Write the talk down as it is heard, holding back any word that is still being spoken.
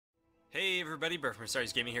Hey everybody, Bert from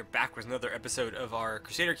AstartesGaming here, back with another episode of our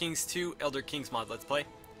Crusader Kings 2 Elder Kings mod Let's Play.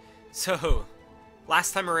 So,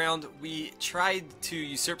 last time around, we tried to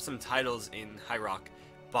usurp some titles in High Rock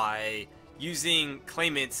by using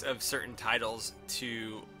claimants of certain titles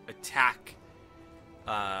to attack,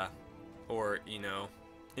 or,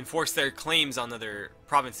 enforce their claims on other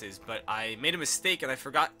provinces, but I made a mistake and I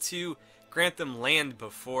forgot to grant them land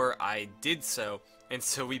before I did so, and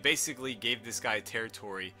so we basically gave this guy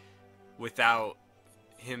territory without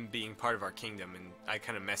him being part of our kingdom, and I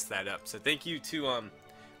kind of messed that up. So thank you to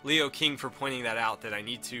Leo King for pointing that out, that I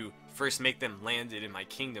need to first make them landed in my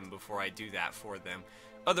kingdom before I do that for them.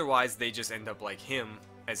 Otherwise, they just end up like him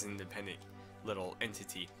as an independent little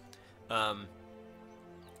entity.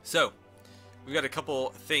 So, we've got a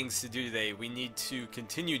couple things to do today. We need to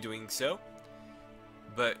continue doing so,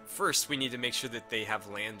 but first we need to make sure that they have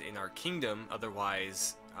land in our kingdom,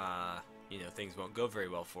 otherwise, things won't go very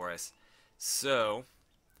well for us. So,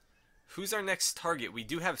 who's our next target? We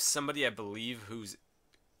do have somebody, I believe, who's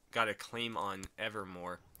got a claim on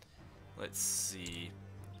Evermore. Let's see.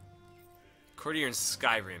 Courtier in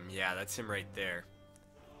Skyrim. Yeah, that's him right there.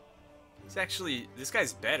 He's actually, this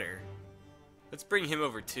guy's better. Let's bring him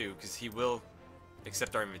over too, because he will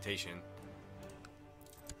accept our invitation.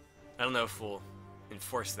 I don't know if we'll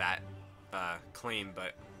enforce that claim,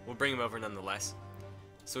 but we'll bring him over nonetheless.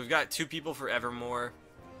 So we've got 2 people for Evermore.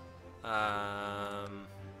 I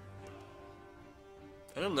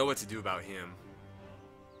don't know what to do about him.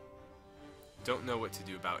 Don't know what to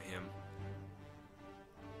do about him.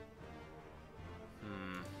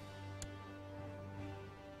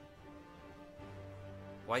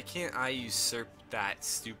 Why can't I usurp that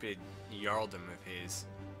stupid Jarldom of his?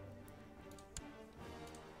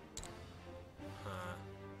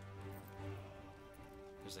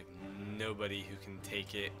 There's like nobody who can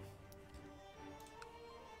take it.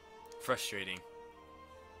 Frustrating.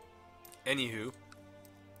 Anywho,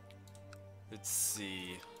 let's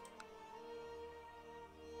see.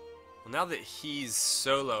 Well, now that he's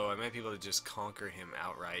solo, I might be able to just conquer him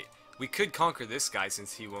outright. We could conquer this guy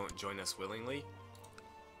since he won't join us willingly.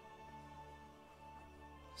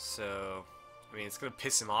 So, I mean, it's going to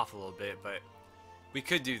piss him off a little bit, but we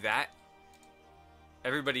could do that.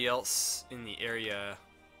 Everybody else in the area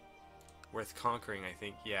worth conquering, I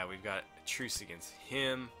think. Yeah, we've got a truce against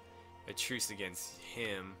him, a truce against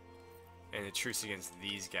him, and a truce against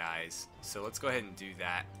these guys. So let's go ahead and do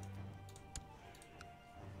that.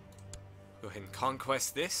 Go ahead and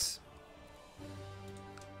conquest this.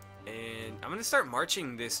 And I'm going to start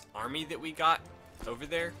marching this army that we got over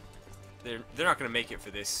there. They're not going to make it for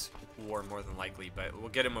this war more than likely, but we'll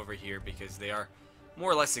get them over here because they are more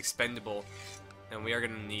or less expendable, and we are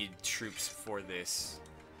going to need troops for this.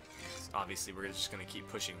 Obviously, we're just going to keep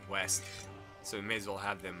pushing west, so we may as well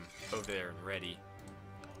have them over there and ready.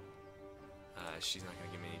 She's not going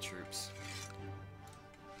to give me any troops.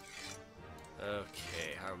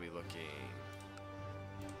 Okay, how are we looking?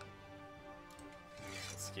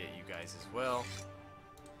 Let's get you guys as well.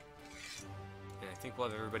 And I think we'll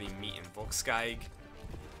have everybody meet in Volkskyg.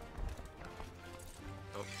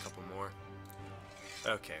 Oh, a couple more.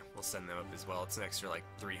 Okay, we'll send them up as well. It's an extra like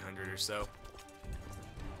 300 or so.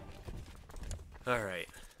 Alright,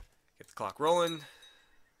 get the clock rolling.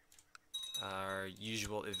 Our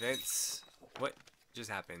usual events. What just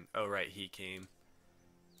happened? Oh right, he came.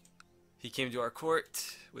 He came to our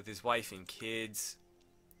court with his wife and kids.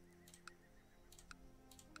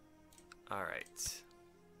 Alright.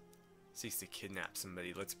 Seeks to kidnap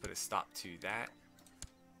somebody. Let's put a stop to that.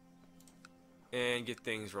 And get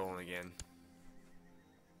things rolling again.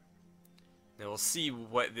 Now we'll see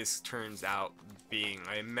what this turns out being.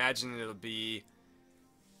 I imagine it'll be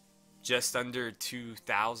just under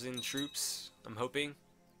 2,000 troops, I'm hoping.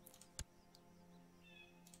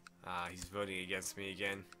 He's voting against me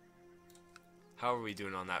again. How are we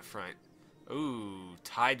doing on that front? Ooh,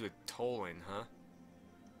 tied with Tolan, huh?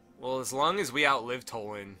 Well, as long as we outlive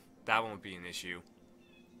Tolan, that won't be an issue.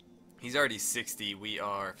 He's already 60, we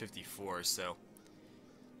are 54, so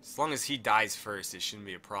as long as he dies first, it shouldn't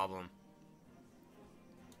be a problem.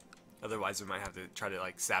 Otherwise, we might have to try to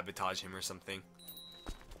like sabotage him or something.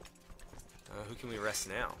 Who can we arrest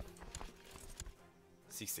now?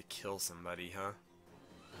 Seeks to kill somebody, huh?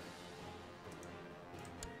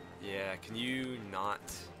 Yeah, can you not?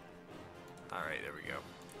 Alright, there we go.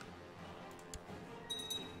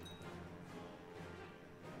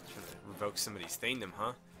 Trying to revoke somebody's thaindom,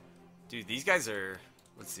 huh? Dude, these guys are...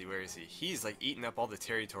 Let's see, where is he? He's like eating up all the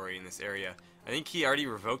territory in this area. I think he already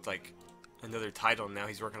revoked like another title, and now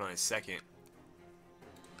he's working on his second.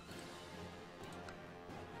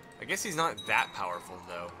 I guess he's not that powerful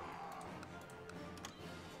though.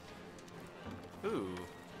 Ooh.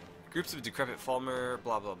 Groups of decrepit Falmer,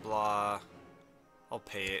 blah blah blah. I'll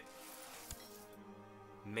pay it.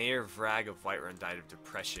 Mayor Vrag of Whiterun died of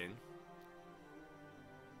depression.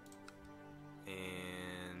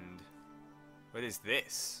 And what is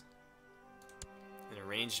this? An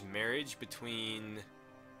arranged marriage between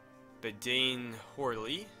Bedane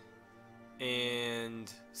Horley and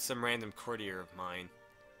some random courtier of mine.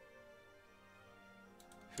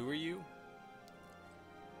 Who are you?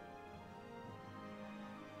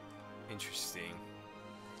 Interesting.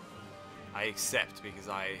 I accept because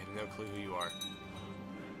I have no clue who you are.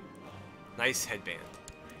 Nice headband.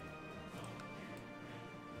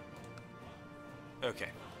 Okay.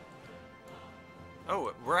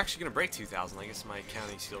 Oh, we're actually going to break 2,000. I guess my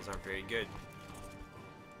counting skills aren't very good.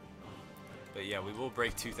 But yeah, we will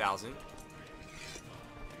break 2,000. In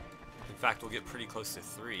fact, we'll get pretty close to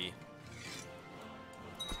 3.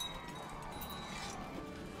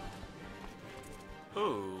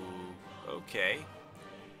 Oh, okay.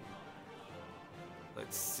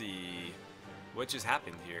 Let's see. What just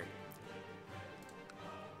happened here?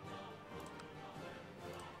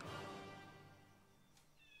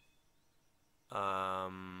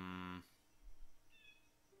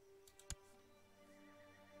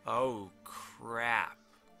 Oh, crap.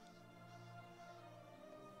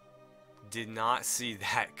 Did not see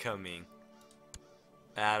that coming.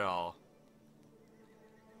 At all.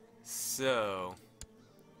 So,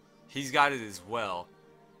 he's got it as well.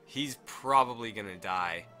 He's probably gonna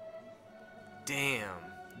die. Damn,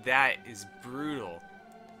 that is brutal.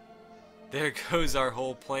 There goes our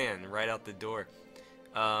whole plan right out the door.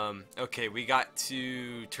 Okay, we got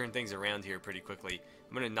to turn things around here pretty quickly.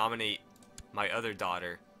 I'm gonna nominate my other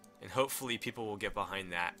daughter, and hopefully people will get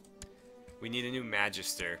behind that. We need a new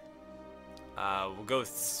Magister. We'll go with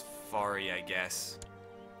Safari, I guess.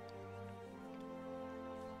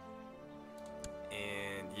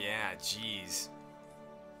 And yeah, jeez.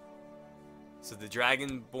 So the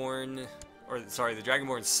Dragonborn, or sorry, the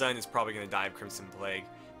Dragonborn's son is probably going to die of Crimson Plague.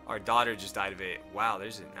 Our daughter just died of it. Wow,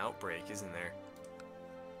 there's an outbreak, isn't there?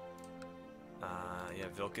 Yeah,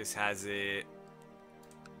 Vilcus has it.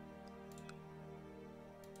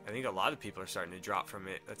 I think a lot of people are starting to drop from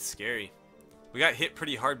it. That's scary. We got hit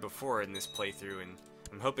pretty hard before in this playthrough, and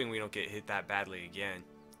I'm hoping we don't get hit that badly again.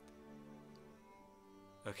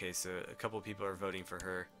 Okay, so a couple people are voting for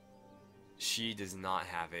her. She does not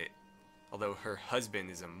have it. Although her husband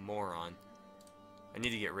is a moron. I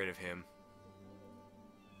need to get rid of him.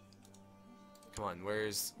 Come on,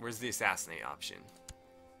 where's the assassinate option?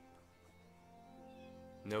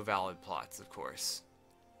 No valid plots, of course.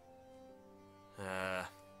 That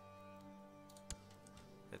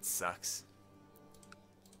sucks.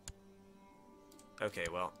 Okay,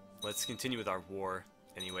 well, let's continue with our war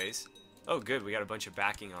anyways. Oh good, we got a bunch of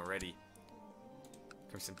backing already.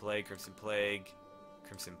 Crimson Plague, Crimson Plague,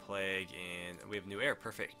 Crimson Plague, and we have new heir.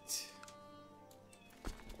 Perfect.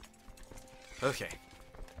 Okay.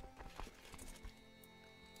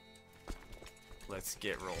 Let's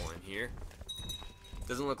get rolling here.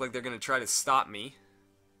 Doesn't look like they're going to try to stop me.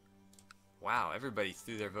 Wow, everybody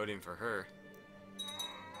threw their vote in for her.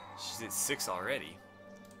 She's at 6 already.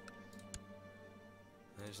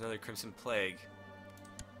 There's another Crimson Plague.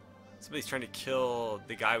 Somebody's trying to kill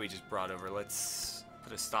the guy we just brought over. Let's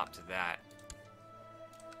put a stop to that.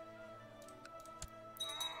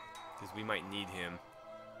 Because we might need him.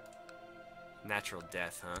 Natural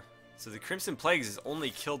death, huh? So the Crimson Plagues has only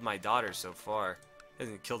killed my daughter so far. It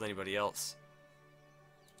hasn't killed anybody else.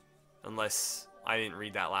 Unless I didn't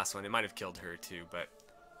read that last one. It might have killed her too, but...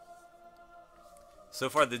 So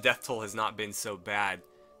far the death toll has not been so bad.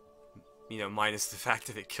 You know, minus the fact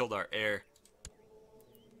that it killed our heir.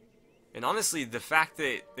 And honestly, the fact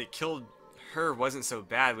that it killed her wasn't so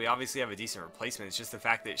bad. We obviously have a decent replacement. It's just the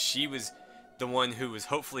fact that she was the one who was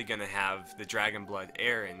hopefully going to have the Dragon Blood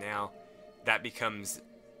heir, and now that becomes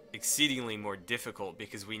exceedingly more difficult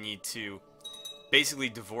because we need to basically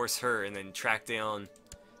divorce her and then track down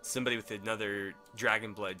somebody with another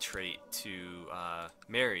Dragon Blood trait to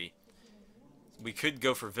marry. We could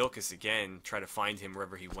go for Vilcus again, try to find him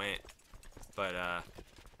wherever he went, but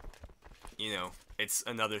you know, it's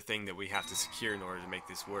another thing that we have to secure in order to make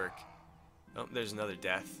this work. Oh, there's another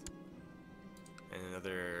death. And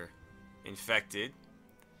another infected.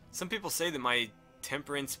 Some people say that my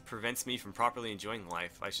temperance prevents me from properly enjoying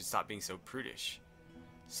life. I should stop being so prudish.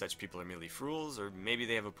 Such people are merely fools, or maybe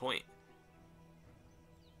they have a point.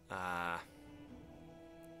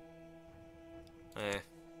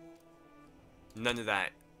 None of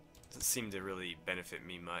that doesn't seem to really benefit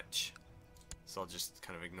me much. So I'll just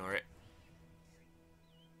kind of ignore it.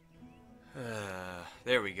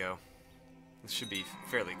 There we go. This should be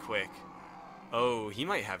fairly quick. Oh, he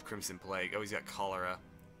might have Crimson Plague. Oh, he's got cholera.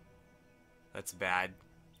 That's bad.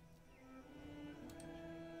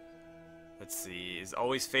 Let's see. Is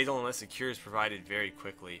always fatal unless a cure is provided very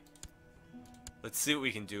quickly. Let's see what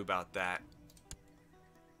we can do about that.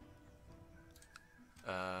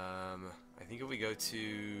 I think if we go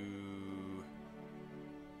to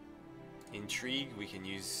Intrigue, we can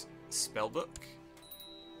use Spellbook.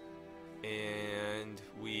 And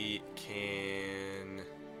we can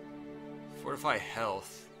Fortify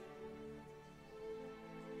Health.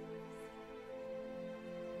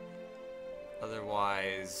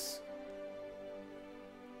 Otherwise,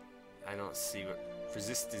 I don't see what...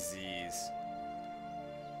 Resist Disease.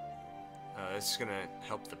 That's just gonna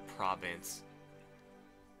help the province.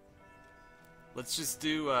 Let's just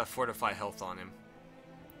do Fortify Health on him.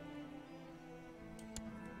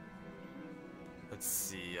 Let's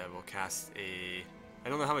see, I will cast a... I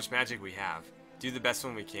don't know how much magic we have. Do the best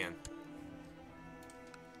one we can.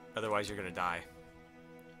 Otherwise you're gonna die.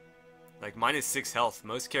 Like, minus 6 health.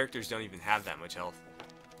 Most characters don't even have that much health.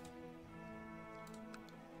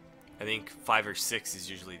 I think 5 or 6 is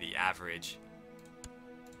usually the average.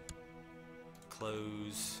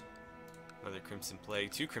 Close. Another Crimson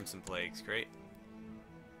Plague. 2 Crimson Plagues. Great.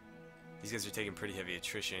 These guys are taking pretty heavy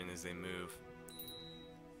attrition as they move.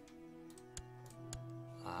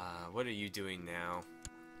 What are you doing now?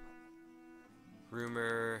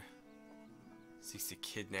 Rumor. Seeks to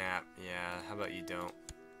kidnap. Yeah, how about you don't?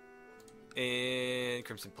 And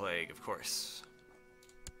Crimson Plague, of course.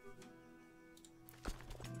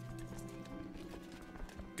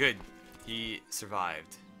 Good. He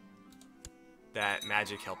survived. That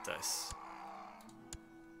magic helped us.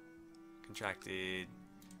 Contracted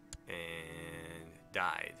and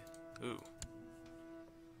died. Ooh.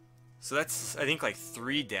 So that's, I think, like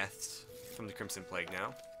 3 deaths from the Crimson Plague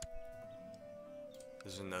now.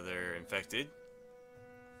 There's another infected.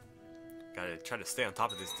 Gotta try to stay on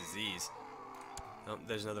top of this disease. Oh,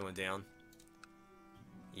 there's another one down.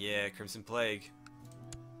 Yeah, Crimson Plague.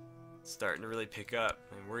 It's starting to really pick up.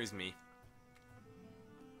 It worries me.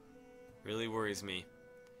 Really worries me.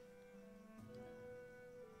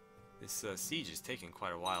 This siege is taking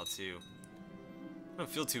quite a while too. I don't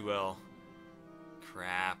feel too well.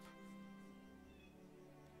 Crap.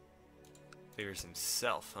 Favors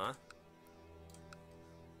himself, huh?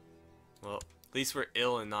 Well, at least we're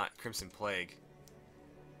ill and not Crimson Plague.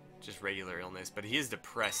 Just regular illness. But he is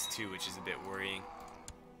depressed too, which is a bit worrying.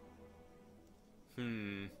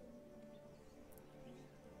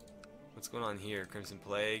 What's going on here? Crimson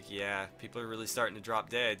Plague? Yeah, people are really starting to drop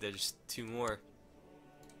dead. There's 2 more.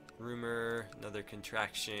 Rumor, another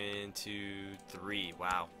contraction, 2, 3.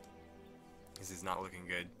 Wow. This is not looking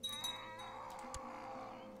good.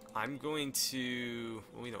 I'm going to...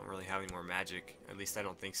 Well, we don't really have any more magic. At least I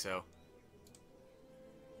don't think so.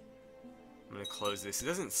 I'm going to close this. It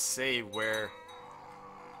doesn't say where...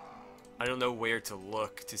 I don't know where to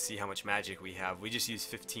look to see how much magic we have. We just used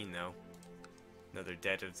 15 though. Another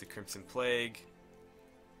dead of the Crimson Plague.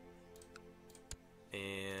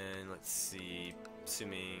 And let's see...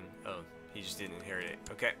 Assuming... Oh, he just didn't inherit it.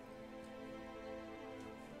 Okay.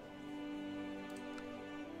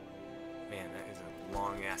 Man, that is a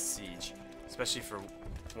long-ass siege. Especially for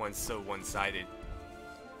one so one-sided.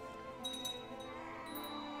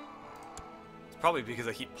 It's probably because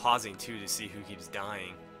I keep pausing, too, to see who keeps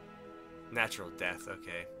dying. Natural death,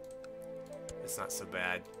 okay. That's not so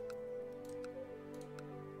bad.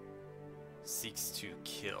 Seeks to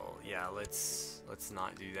kill. Yeah, let's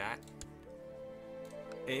not do that.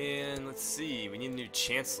 And let's see, we need a new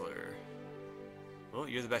Chancellor. Well,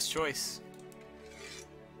 you're the best choice.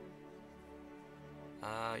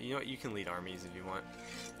 You know what, you can lead armies if you want.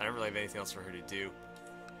 I don't really have anything else for her to do.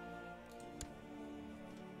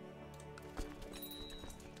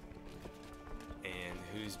 And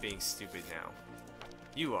who's being stupid now?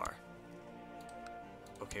 You are.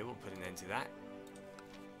 Okay, we'll put an end to that.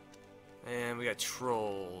 And we got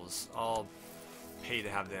trolls. I'll pay to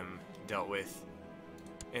have them dealt with.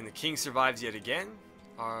 And the king survives yet again.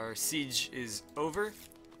 Our siege is over.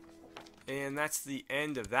 And that's the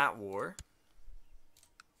end of that war.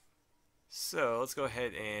 So let's go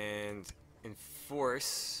ahead and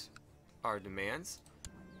enforce our demands.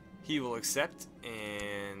 He will accept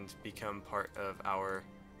and become part of our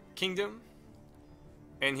kingdom.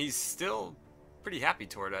 And he's still pretty happy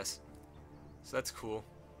toward us. So that's cool.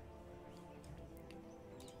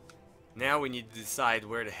 Now we need to decide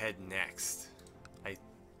where to head next. I'm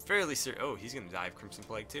fairly certain... Oh, he's going to die of Crimson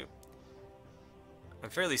Plague too. I'm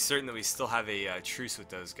fairly certain that we still have a truce with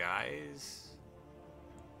those guys.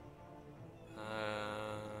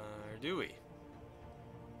 Or do we?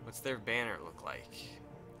 What's their banner look like?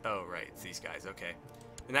 Oh, right, it's these guys, okay.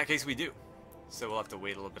 In that case, we do. So we'll have to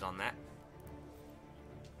wait a little bit on that.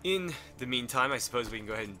 In the meantime, I suppose we can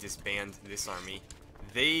go ahead and disband this army.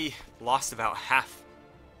 They lost about half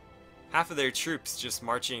of their troops just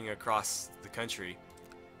marching across the country,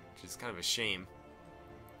 which is kind of a shame.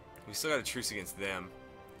 We still got a truce against them.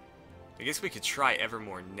 I guess we could try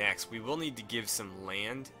Evermore next. We will need to give some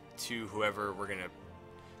land to whoever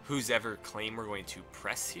whose ever claim we're going to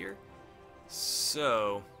press here.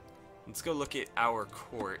 So, let's go look at our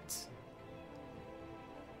court.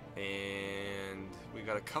 And we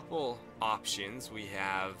got a couple options. We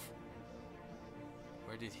have,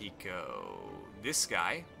 where did he go? This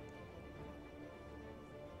guy.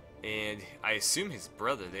 And I assume his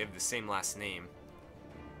brother. They have the same last name.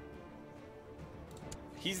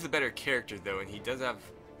 He's the better character though, and he does have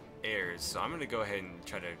heirs, so I'm going to go ahead and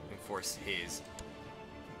try to enforce his.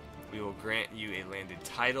 We will grant you a landed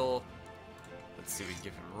title. Let's see, we can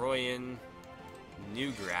give him Royan,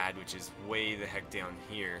 Newgrad, which is way the heck down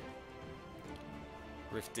here.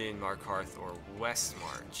 Riften, Markarth, or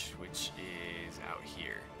Westmarch, which is out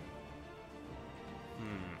here.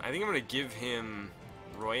 I think I'm going to give him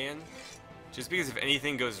Royan, just because if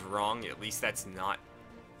anything goes wrong, at least that's not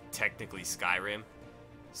technically Skyrim.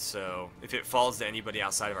 So, if it falls to anybody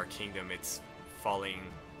outside of our kingdom, it's falling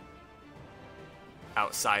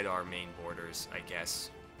outside our main borders, I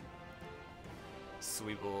guess. So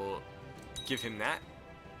we will give him that.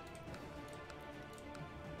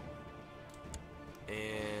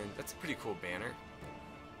 And that's a pretty cool banner.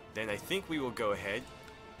 Then I think we will go ahead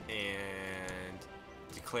and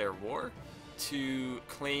declare war to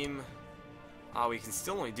claim... Oh, we can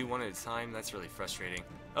still only do one at a time. That's really frustrating.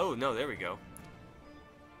 Oh, no, there we go.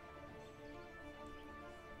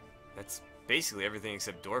 That's basically everything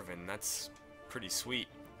except Dorvan. That's pretty sweet.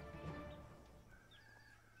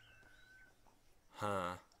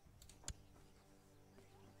 Huh.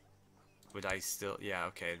 Would I still... Yeah,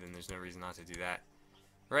 okay, then there's no reason not to do that.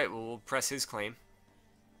 Alright, well, we'll press his claim.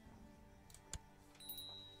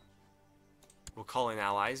 We'll call in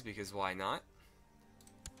allies, because why not?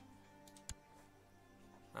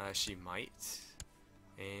 She might.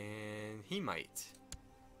 And he might.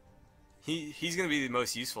 He's going to be the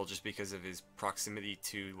most useful just because of his proximity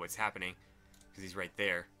to what's happening, because he's right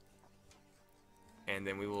there. And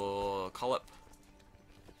then we will call up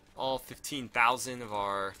all 15,000 of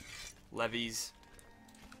our levies.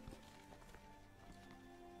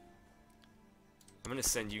 I'm going to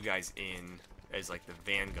send you guys in as like the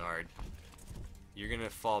vanguard. You're going to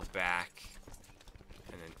fall back,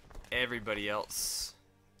 and then everybody else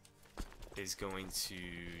is going to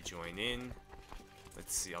join in.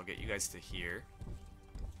 Let's see, I'll get you guys to here.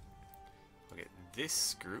 I'll get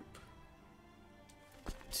this group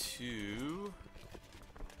to...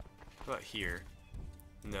 How about here?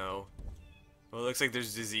 No. Well, it looks like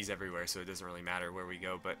there's disease everywhere, so it doesn't really matter where we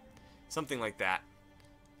go, but something like that.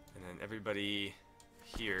 And then everybody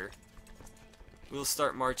here. We'll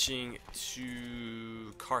start marching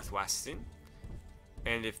to Karthwasten.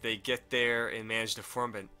 And if they get there and manage to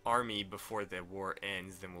form an army before the war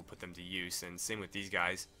ends, then we'll put them to use. And same with these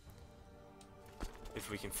guys. If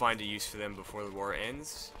we can find a use for them before the war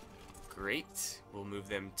ends, great. We'll move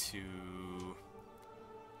them to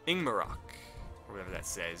Ingmarok, or whatever that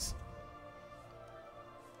says.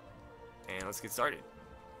 And let's get started.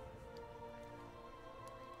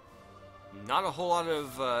 Not a whole lot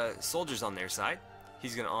of soldiers on their side.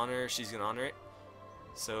 He's gonna honor, she's gonna honor it.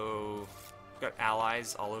 So... got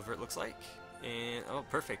allies all over, it looks like. And oh,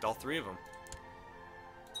 perfect, all three of them.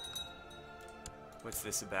 What's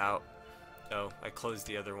this about? Oh, I closed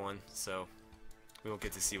the other one, so we won't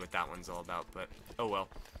get to see what that one's all about, but oh well.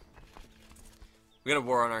 We got a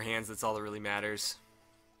war on our hands, that's all that really matters.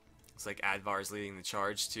 Looks like Advar's leading the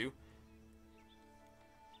charge too.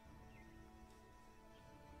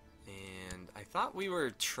 And I thought we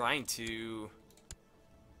were trying to...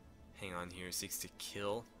 Hang on here, seeks to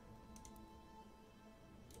kill.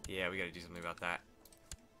 Yeah, we gotta do something about that.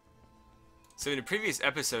 So in a previous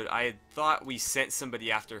episode, I had thought we sent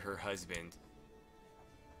somebody after her husband.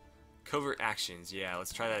 Covert actions, yeah,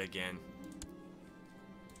 let's try that again.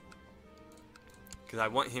 Because I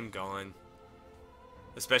want him gone.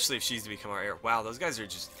 Especially if she's to become our heir. Wow, those guys are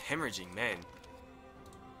just hemorrhaging men.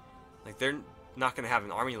 Like, they're not gonna have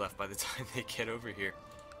an army left by the time they get over here.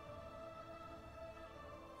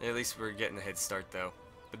 At least we're getting a head start, though.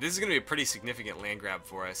 But this is going to be a pretty significant land grab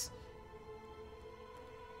for us.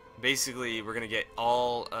 Basically, we're going to get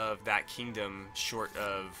all of that kingdom short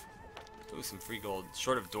of... Ooh, some free gold.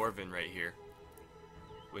 Short of Dorvan right here.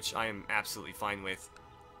 Which I am absolutely fine with.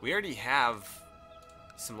 We already have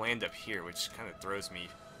some land up here, which kind of throws me.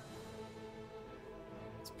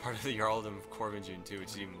 It's part of the Jarldom of Corvinjun too, which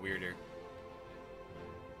is even weirder.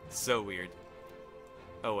 So weird.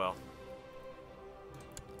 Oh well.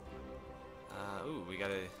 Ooh, we got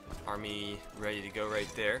an army ready to go right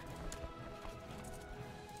there.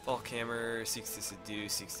 Falkhammer seeks to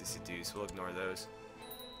seduce. We'll ignore those.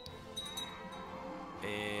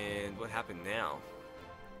 And what happened now?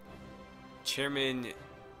 Chairman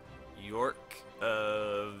York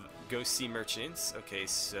of Go Sea Merchants. Okay,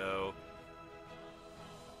 so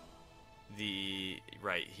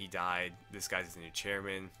right, he died. This guy's the new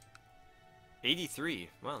chairman. 83.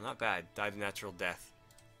 Well, not bad. Died a natural death.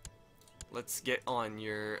 Let's get on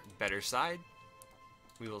your better side.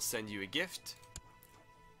 We will send you a gift.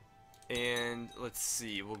 And let's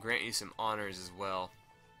see, we'll grant you some honors as well.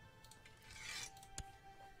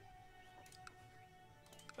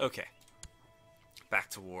 Okay. Back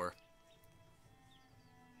to war.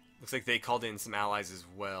 Looks like they called in some allies as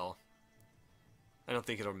well. I don't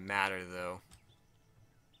think it'll matter though.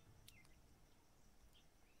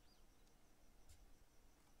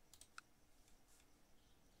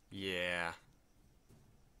 Yeah.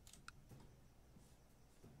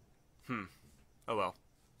 Oh well.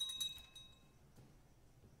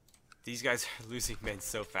 These guys are losing men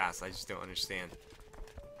so fast, I just don't understand.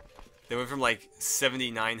 They went from like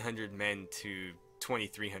 7,900 men to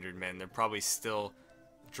 2,300 men. They're probably still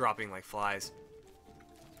dropping like flies.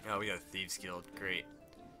 Oh, we got a Thieves Guild. Great.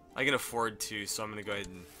 I can afford to, so I'm going to go ahead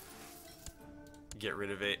and get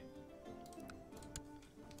rid of it.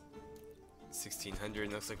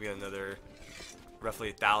 1,600. Looks like we got another roughly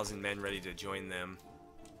 1,000 men ready to join them.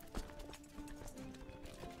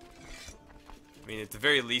 I mean, at the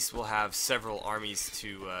very least, we'll have several armies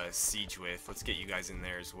to siege with. Let's get you guys in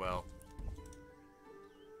there as well.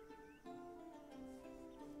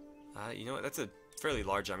 You know what? That's a fairly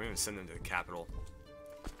large army. I'm going to send them to the capital.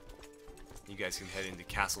 You guys can head into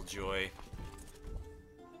Castle Joy.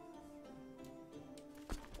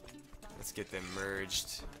 Let's get them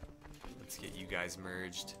merged. Let's get you guys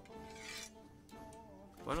merged.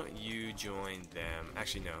 Why don't you join them?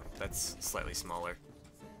 Actually, no. That's slightly smaller.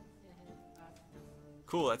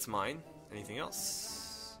 Cool, that's mine. Anything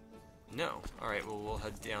else? No. Alright, well, we'll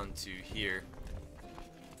head down to here.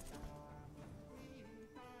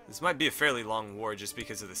 This might be a fairly long war just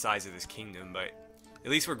because of the size of this kingdom, but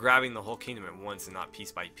at least we're grabbing the whole kingdom at once and not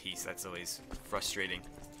piece by piece. That's always frustrating.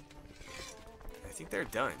 I think they're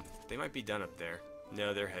done. They might be done up there.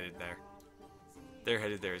 No, they're headed there. They're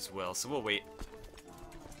headed there as well, so we'll wait.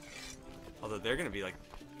 Although they're going to be like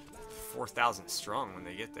 4,000 strong when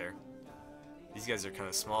they get there. These guys are kind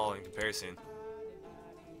of small in comparison.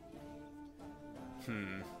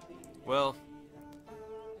 Well,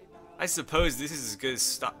 I suppose this is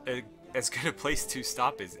as good a place to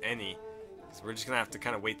stop as any. Because we're just going to have to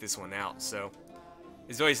kind of wait this one out. So,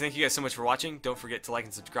 as always, thank you guys so much for watching. Don't forget to like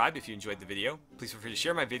and subscribe if you enjoyed the video. Please feel free to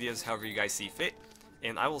share my videos however you guys see fit.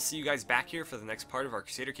 And I will see you guys back here for the next part of our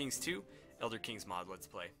Crusader Kings 2 Elder Kings mod Let's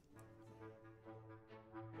Play.